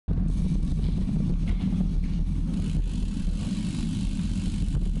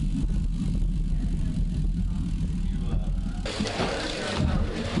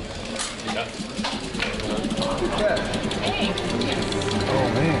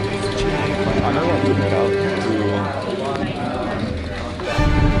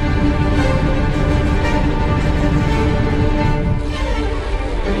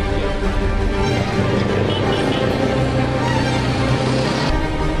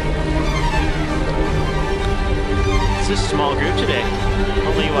a small group today.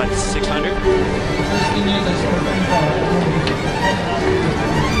 Only what, 600?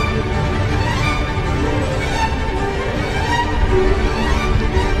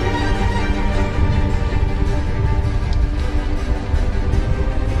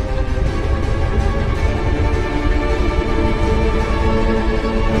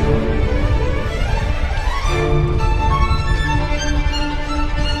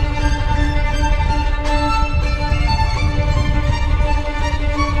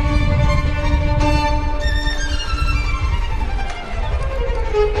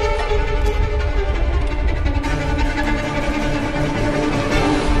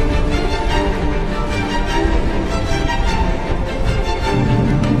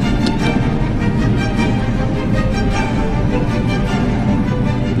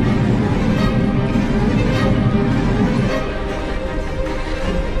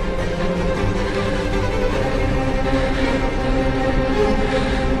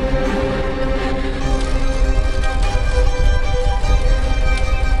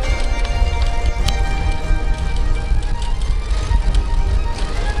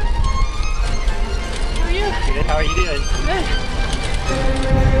 How are you doing?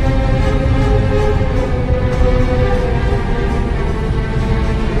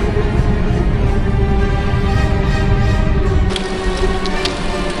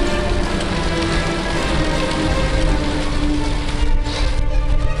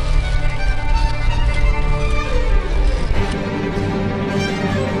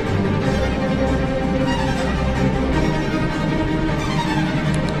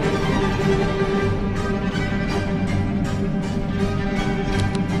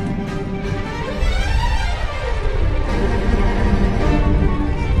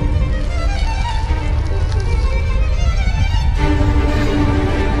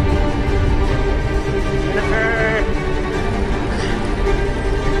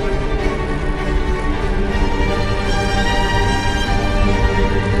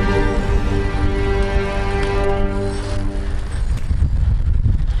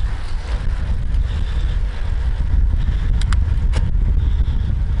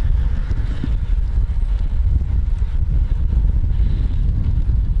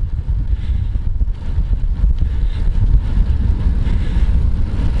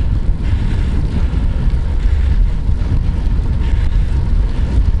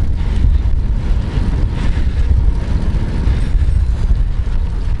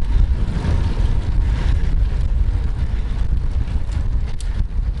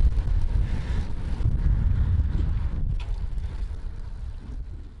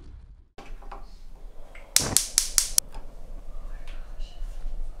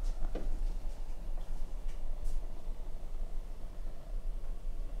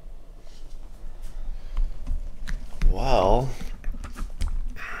 Well,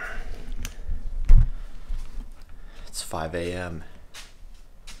 it's 5 a.m.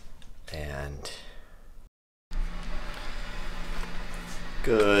 and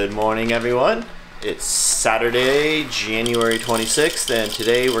good morning, everyone. It's Saturday, January 26th, and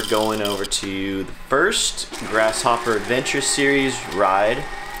today we're going over to the first Grasshopper Adventure Series ride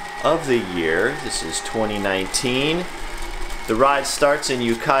of the year. This is 2019. The ride starts in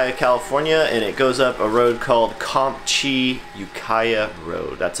Ukiah, California, and it goes up a road called Ukiah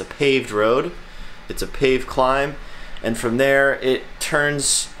Road. That's a paved road. It's a paved climb, and from there it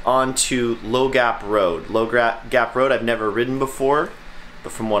turns onto Low Gap Road. Low Gap Road I've never ridden before,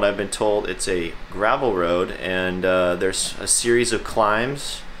 but from what I've been told, it's a gravel road, and there's a series of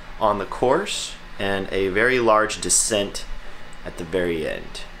climbs on the course and a very large descent at the very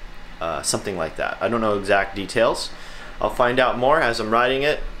end. Something like that. I don't know exact details. I'll find out more as I'm riding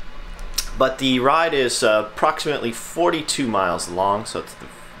it. But the ride is approximately 42 miles long, so it's a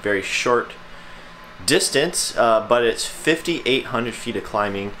very short distance, but it's 5,800 feet of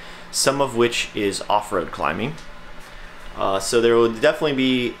climbing, some of which is off-road climbing. So there will definitely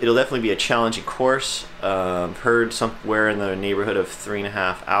be a challenging course. I've heard somewhere in the neighborhood of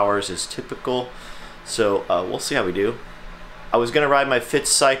 3.5 hours is typical. So we'll see how we do. I was gonna ride my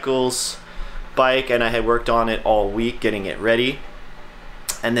FitCycles bike, and I had worked on it all week getting it ready,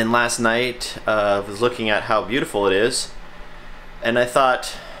 and then last night I was looking at how beautiful it is, and I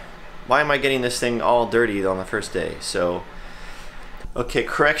thought, why am I getting this thing all dirty on the first day? So okay,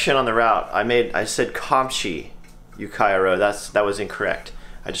 correction on the route. I said Kamchi Ukiah Road. That was incorrect.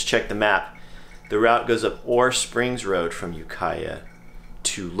 I just checked the map. The route goes up Ore Springs Road from Ukiah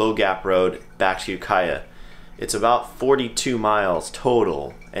to Low Gap Road back to Ukiah. It's about 42 miles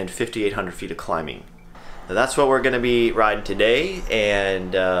total and 5,800 feet of climbing. Now that's what we're going to be riding today,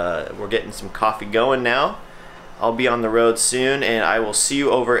 and we're getting some coffee going now. I'll be on the road soon, and I will see you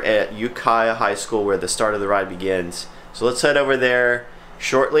over at Ukiah High School where the start of the ride begins. So let's head over there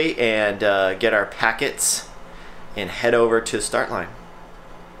shortly and get our packets and head over to the start line.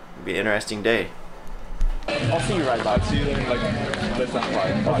 It'll be an interesting day. I'll see you right back. See you then, like, let's not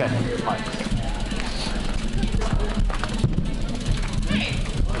fly. Okay, fine.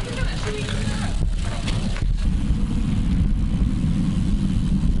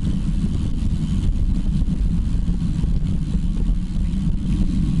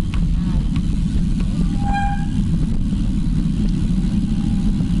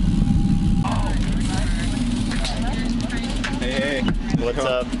 Hey. What's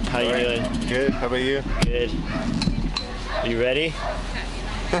up? How you doing? Good. How about you? Good. Are you ready?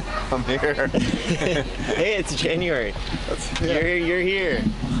 I'm here. Hey, it's January. You're here.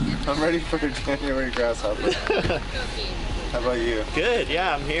 I'm ready for January Grasshopper. How about you? Good.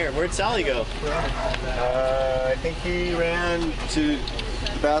 Yeah, I'm here. Where'd Sally go? I think he ran to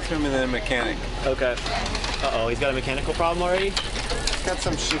the bathroom and then a mechanic. Okay. Uh-oh, he's got a mechanical problem already? He's got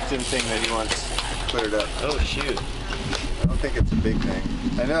some shifting thing that he wants cleared up. Oh, shoot. I don't think it's a big thing.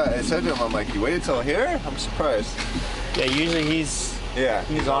 I know. I said to him, I'm like, you waited till here? I'm surprised. Yeah, usually he's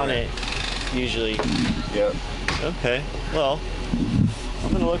on it. Usually. Yep. Okay. Well,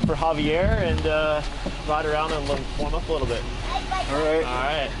 I'm gonna look for Javier and ride around and warm up a little bit. All right. All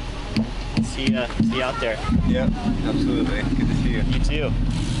right. See you out there. Yep. Absolutely. Good to see you. You too.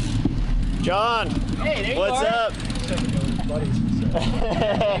 John. Hey, there you What's are. up?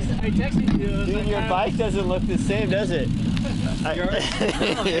 I texted you. Dude, your bike doesn't look the same, does it? No,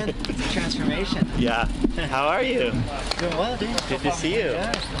 man. It's a transformation. Yeah. How are you? Doing well, dude. Good to see you.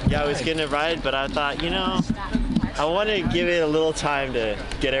 Yeah, I was getting a ride, but I thought, you know, I wanted to give it a little time to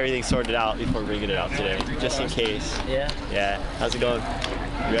get everything sorted out before bringing it out today, just in case. Yeah. Yeah. How's it going?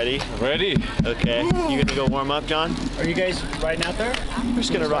 You ready? Ready. Okay. You gonna go warm up, John? Are you guys riding out there? We're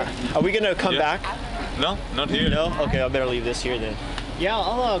just gonna ride. Are we gonna come back? No, not here. No? Okay, I better leave this here then. Yeah,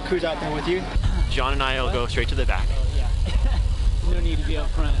 I'll cruise out there with you. John and I will go straight to the back. Yeah. No need to be up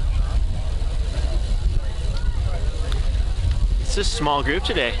front. It's a small group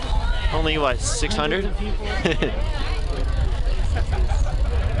today. Only what, 600?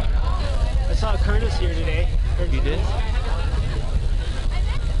 I saw Curtis here today. Curtis. You did?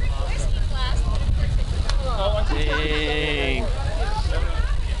 Dang.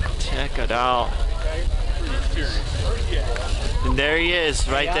 Check it out. And there he is,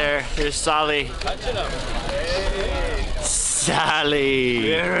 right there. There's Sally.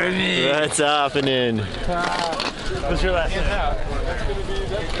 Sally. What's happening? What's your last name?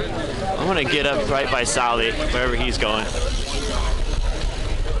 I'm gonna get up right by Sally, wherever he's going.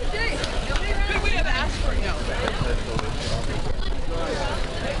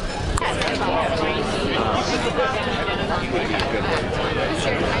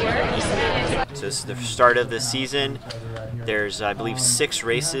 So this is the start of the season. There's, I believe, 6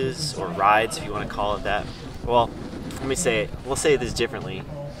 races or rides, if you want to call it that. Well, let me say it. We'll say this differently.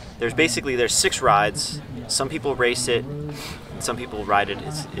 There's 6 rides. Some people race it, some people ride it.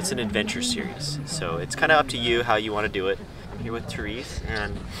 It's an adventure series, so it's kind of up to you how you want to do it. I'm here with Therese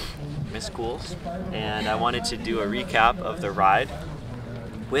and Miss Schools, and I wanted to do a recap of the ride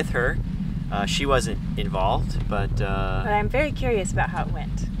with her. She wasn't involved, but I'm very curious about how it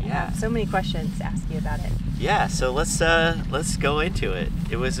went. I Yeah. have so many questions to ask you about it. yeah. So let's go into it.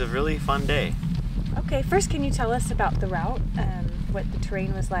 It was a really fun day. Okay, first can you tell us about the route, what the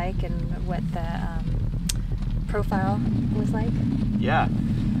terrain was like and what the profile was like? Yeah.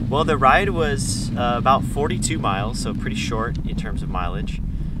 Well, the ride was about 42 miles, so pretty short in terms of mileage,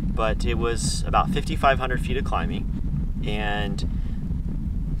 but it was about 5,500 feet of climbing, and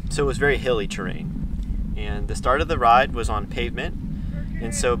so it was very hilly terrain. And the start of the ride was on pavement,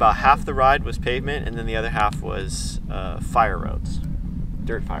 and so about half the ride was pavement, and then the other half was fire roads,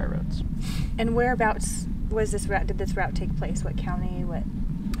 dirt fire roads. And whereabouts was this route? Did this route take place? What county? What?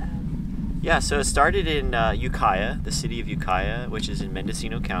 Yeah, so it started in Ukiah, the city of Ukiah, which is in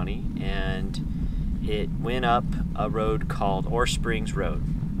Mendocino County, and it went up a road called Ore Springs Road,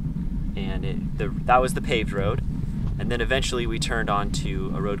 and that was the paved road, and then eventually we turned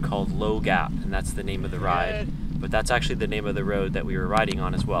onto a road called Low Gap, and that's the name of the ride, but that's actually the name of the road that we were riding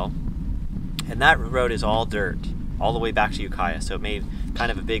on as well. And that road is all dirt, all the way back to Ukiah, so it made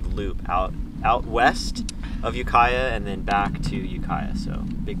kind of a big loop out west of Ukiah and then back to Ukiah, so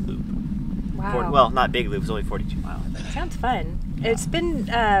big loop. Wow. Well, not big loop, it was only 42 miles. Sounds fun. It's been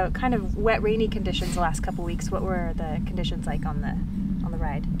kind of wet, rainy conditions the last couple weeks. What were the conditions like on the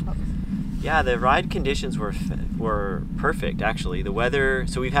ride? Yeah, the ride conditions were perfect actually. The weather,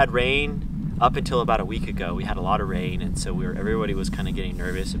 so we've had rain up until about a week ago, we had a lot of rain, and so everybody was kind of getting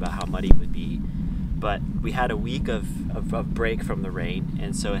nervous about how muddy it would be. But we had a week of break from the rain,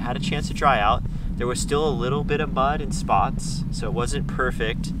 and so it had a chance to dry out. There was still a little bit of mud in spots, so it wasn't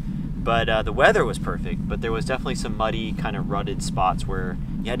perfect, but the weather was perfect. But there was definitely some muddy, kind of rutted spots where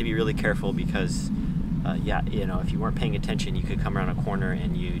you had to be really careful because, yeah, you know, if you weren't paying attention, you could come around a corner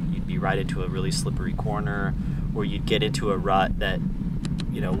and you'd be right into a really slippery corner, or you'd get into a rut that,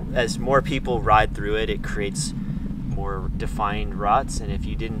 you know, as more people ride through it, it creates more defined ruts, and if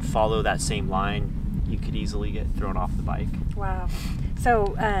you didn't follow that same line, you could easily get thrown off the bike. Wow.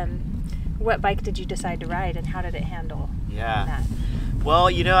 So, what bike did you decide to ride, and how did it handle that?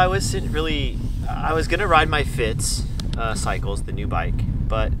 Well, you know, I was gonna ride my Fitz cycles, the new bike,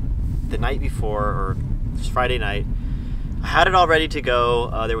 but the night before, or Friday night, I had it all ready to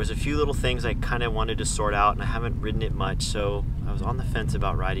go. There was a few little things I kind of wanted to sort out, and I haven't ridden it much, so I was on the fence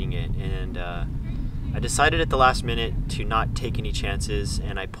about riding it, and I decided at the last minute to not take any chances,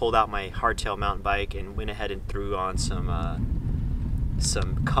 and I pulled out my hardtail mountain bike and went ahead and threw on some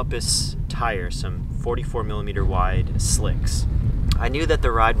Compass tires, some 44 millimeter wide slicks. I knew that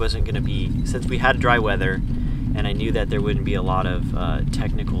the ride wasn't going to be, since we had dry weather, and I knew that there wouldn't be a lot of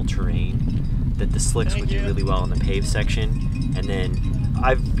technical terrain, that the slicks would do really well in the paved section. And then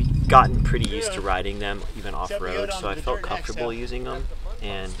I've gotten pretty used to riding them even off-road, so I felt comfortable using them.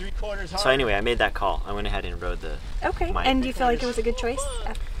 And so anyway, I made that call. I went ahead and rode the And do you feel like it was a good choice?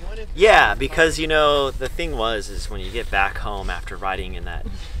 Yeah, because, you know, the thing is when you get back home after riding in that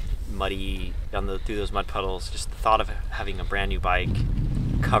muddy, through those mud puddles, just the thought of having a brand new bike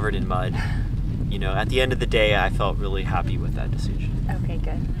covered in mud, you know, at the end of the day, I felt really happy with that decision. Okay,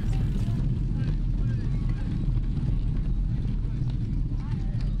 good.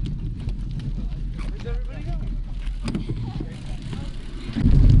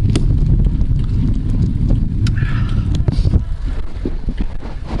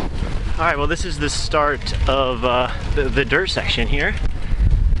 All right, well, this is the start of the dirt section here.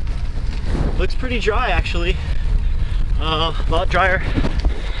 Looks pretty dry, actually. A lot drier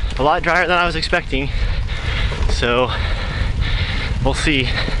than I was expecting. So we'll see.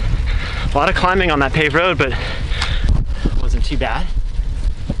 A lot of climbing on that paved road, but it wasn't too bad.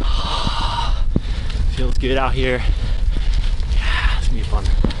 Feels good out here. Yeah, it's gonna be fun.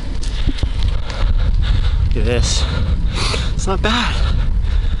 Look at this. It's not bad.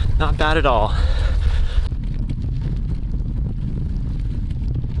 Not bad at all.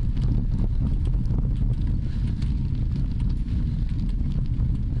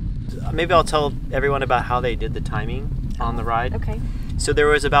 Maybe I'll tell everyone about how they did the timing on the ride. Okay. So there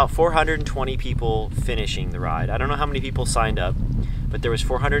was about 420 people finishing the ride. I don't know how many people signed up, but there was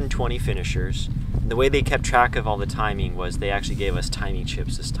 420 finishers. And the way they kept track of all the timing was they actually gave us timing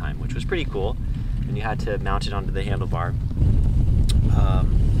chips this time, which was pretty cool. And you had to mount it onto the handlebar.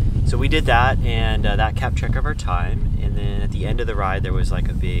 So we did that, and that kept track of our time. And then at the end of the ride, there was like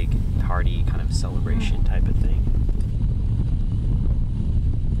a big party kind of celebration type of thing.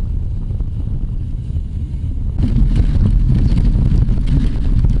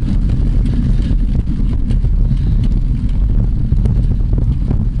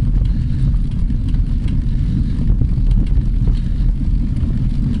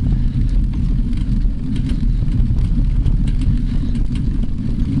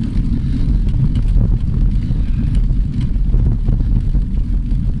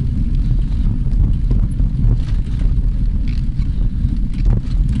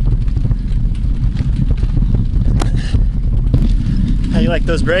 Like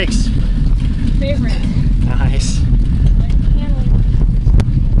those brakes? Favorite. Nice.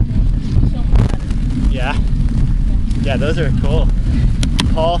 Yeah. Yeah, those are cool.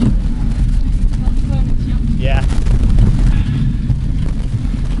 Paul? Yeah.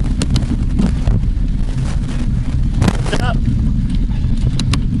 What's up?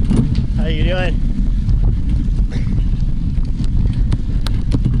 How you doing?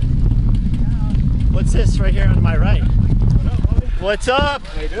 What's this right here on my right? What's up?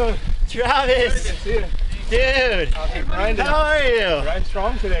 How you doing? Travis! Good to see you. Dude! How are you? Riding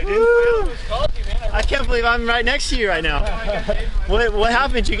strong today, dude. Woo! I can't believe I'm right next to you right now. What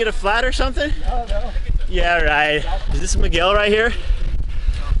happened? Did you get a flat or something? No. Yeah, right. Is this Miguel right here?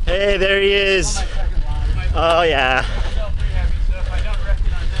 Hey, there he is. Oh, yeah.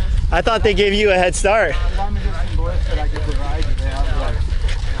 I thought they gave you a head start.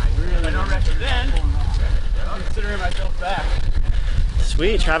 Considering myself back.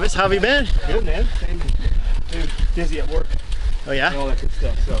 Sweet. Travis, how have you been? Good, man. Same. Dude, busy at work. Oh, yeah? And all that good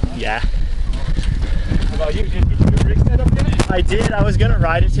stuff, so. Yeah. How about you? Did you get your rig set up yet? I did. I was going to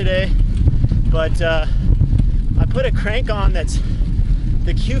ride it today. but I put a crank on that's,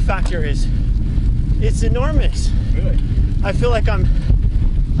 the Q factor is, it's enormous. Really? I feel like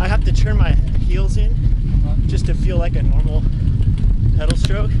I have to turn my heels in just to feel like a normal pedal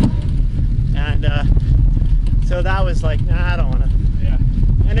stroke. And so that was like, nah, I don't want to. Yeah.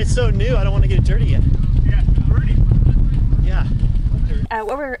 And it's so new, I don't want to get it dirty yet. Yeah, pretty. Yeah.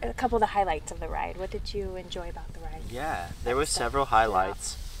 What were a couple of the highlights of the ride? What did you enjoy about the ride? Yeah, there was several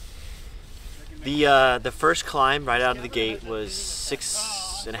highlights. The first climb right out of the gate was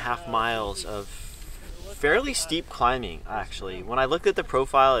 6.5 miles of fairly steep climbing, actually. When I looked at the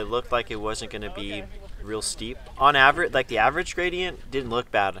profile, it looked like it wasn't going to be real steep. On average, like the average gradient didn't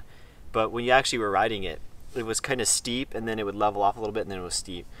look bad, but when you actually were riding it, it was kind of steep, and then it would level off a little bit, and then it was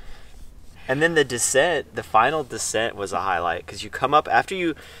steep. And then the descent, the final descent was a highlight, because you come up after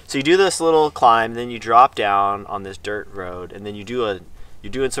you, so you do this little climb, then you drop down on this dirt road, and then you're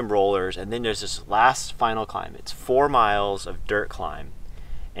doing some rollers, and then there's this last final climb. It's 4 miles of dirt climb,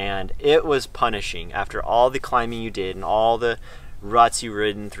 and it was punishing after all the climbing you did and all the ruts you've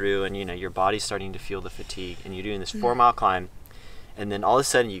ridden through, and your body's starting to feel the fatigue, and you're doing this 4-mile climb. And then all of a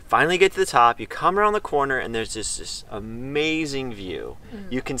sudden you finally get to the top, you come around the corner, and there's this amazing view.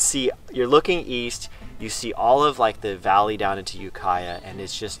 You can see, you're looking east, you see all of like the valley down into Ukiah, and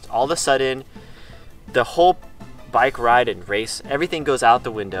it's just all of a sudden the whole bike ride and race, everything goes out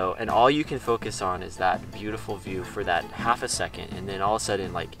the window, and all you can focus on is that beautiful view for that half a second, and then all of a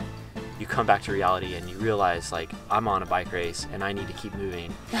sudden like you come back to reality and you realize like I'm on a bike race and I need to keep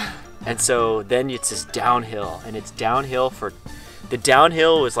moving. And so then it's just downhill, and it's downhill for the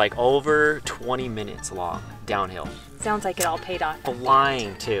downhill was like over 20 minutes long, downhill. Sounds like it all paid off.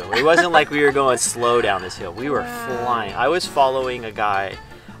 Flying too. It wasn't like we were going slow down this hill. We were flying. I was following a guy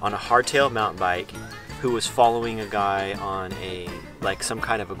on a hardtail mountain bike who was following a guy on a like some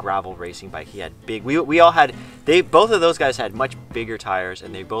kind of a gravel racing bike. He had big, we all had, both of those guys had much bigger tires,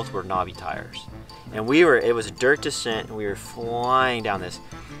 and they both were knobby tires. And it was a dirt descent, and we were flying down this.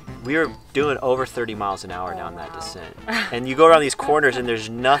 We were doing over 30 miles an hour down that descent. And you go around these corners and there's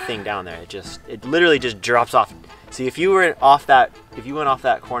nothing down there. It literally just drops off. See, if you went off that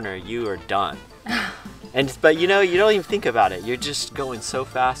corner, you are done. But you don't even think about it. You're just going so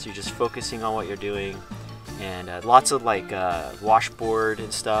fast. You're just focusing on what you're doing, and lots of like washboard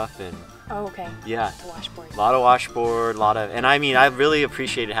and stuff. And oh, okay. Yeah. The washboard. A lot of washboard, and I mean, I really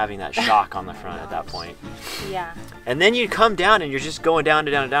appreciated having that shock on the front at that point. Yeah. And then you come down and you're just going down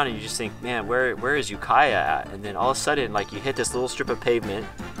and down and down, and you just think, man, where is Ukiah at? And then all of a sudden, like, you hit this little strip of pavement,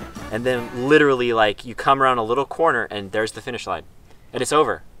 and then literally, like, you come around a little corner and there's the finish line, and it's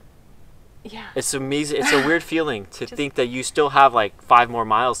over. Yeah. It's amazing. It's a weird feeling to think that you still have like 5 more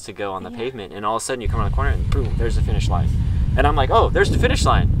miles to go on the pavement, and all of a sudden you come around the corner and boom, there's the finish line. And I'm like, oh, there's the finish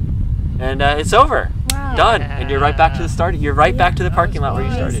line, and it's over. Wow. Done. And you're right back to the start. You're right back to the parking lot where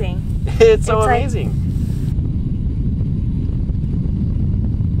you started. Amazing. It's so amazing.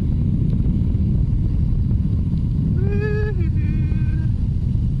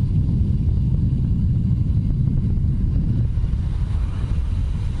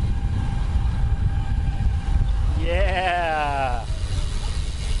 Yeah.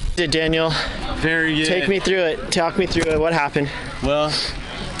 Daniel, Very good. take me through it. Talk me through it. What happened? Well,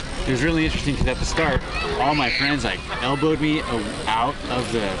 it was really interesting because at the start, all my friends like elbowed me out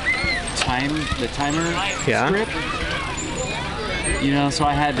of the timer strip. You know, so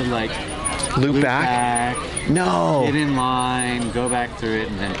I had to like Loop back? No. get in line, go back through it,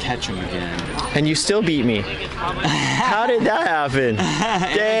 and then catch them again. And you still beat me. How did that happen?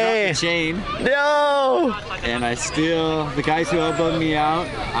 Dang. The chain. No. And the guys who elbowed me out,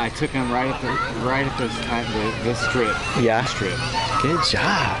 I took them right at the strip. Yeah. Strip. Good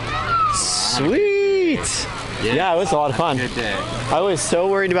job. Sweet. Yeah, it was a lot of fun. Good day. I was so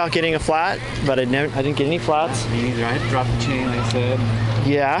worried about getting a flat, but I didn't get any flats. Me neither. I had to drop the chain, they said.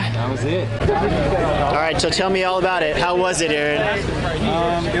 Yeah. That was it. All right, so tell me all about it. How was it, Aaron?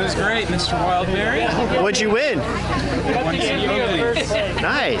 It was great, Mr. Wildberry. What'd you win? Won some Oakleys.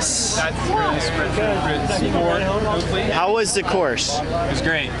 Nice. That's really spread for sport, Oakley. How was the course? It was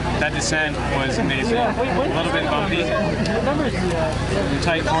great. That descent was amazing. A little bit bumpy.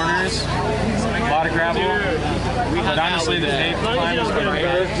 Tight corners. A lot of gravel. But honestly, the paved climb was great.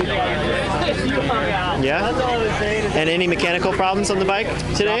 Yeah? And any mechanical problems on the bike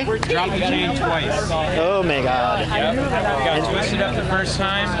today? Dropped the chain twice. Oh my God. Yep. Got twisted up the first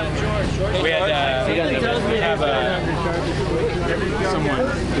time. We had to have a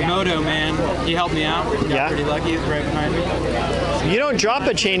someone. Moto man, he helped me out. Got Yeah. pretty lucky. He was right behind me. You don't drop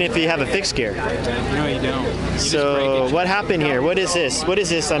a chain if you have a fixed gear. No, you don't. You just break So it. what happened here? What is this? What is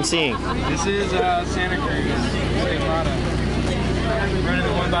this I'm seeing? This is Santa Cruz. Running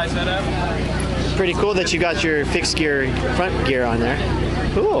the 1x setup. Pretty cool that you got your fixed gear front gear on there.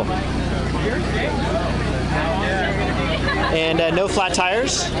 Cool. And no flat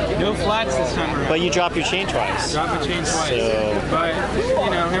tires, No flats this time around. but you drop your chain twice. Drop the chain twice. So- But, you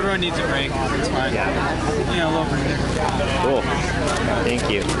know, everyone needs a break. It's fine. Yeah. You know, a little breather. Cool. Thank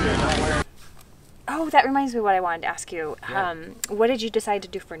you. Oh, that reminds me what I wanted to ask you. What did you decide to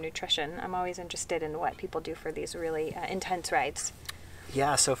do for nutrition? I'm always interested in what people do for these really intense rides.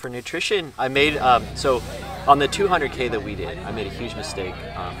 Yeah, so for nutrition, I made, so on the 200K that we did, I made a huge mistake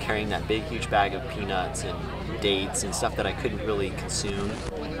carrying that big, huge bag of peanuts and dates and stuff that I couldn't really consume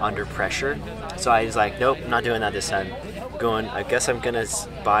under pressure. So I was like, nope, not doing that this time. I guess I'm gonna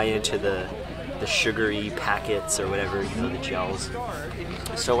buy into the sugary packets or whatever, you know, the gels.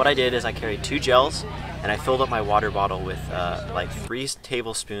 So what I did is I carried 2 gels and I filled up my water bottle with like 3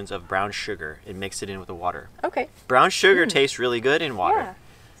 tablespoons of brown sugar and mixed it in with the water. Okay. Brown sugar tastes really good in water. Yeah.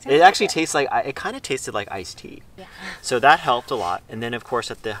 Sounds It like actually tastes like, it kind of tasted like iced tea. Yeah. So that helped a lot. And then of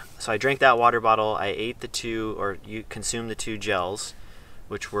course so I drank that water bottle, I ate you consumed the 2 gels,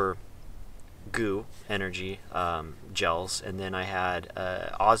 which were goo energy gels. And then I had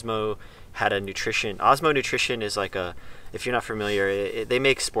Osmo Nutrition. Osmo Nutrition is like if you're not familiar, they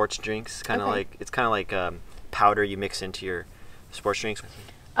make sports drinks, it's kind of like powder you mix into your sports drinks.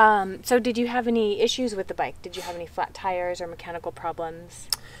 So did you have any issues with the bike? Did you have any flat tires or mechanical problems?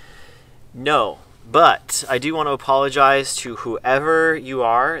 No, but I do want to apologize to whoever you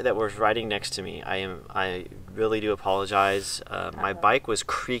are that was riding next to me. I really do apologize. My bike was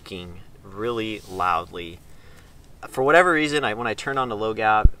creaking really loudly. For whatever reason, when I turned on the low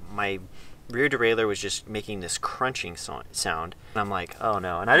gap, my rear derailleur was just making this crunching sound. And I'm like, oh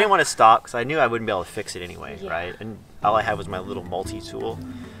no. And I didn't want to stop because I knew I wouldn't be able to fix it anyway, right? And all I had was my little multi-tool.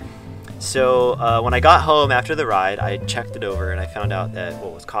 So when I got home after the ride, I checked it over and I found out that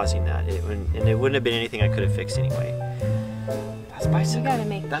what was causing that. And it wouldn't have been anything I could have fixed anyway. That's bicycling. You gotta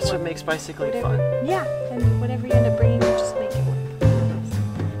make That's what makes bicycling whatever, fun. Yeah, and whatever you end up bringing, just make it work.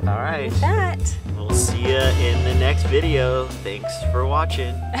 All right. With that, We'll see you in the next video. Thanks for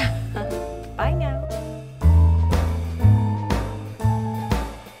watching. bye now.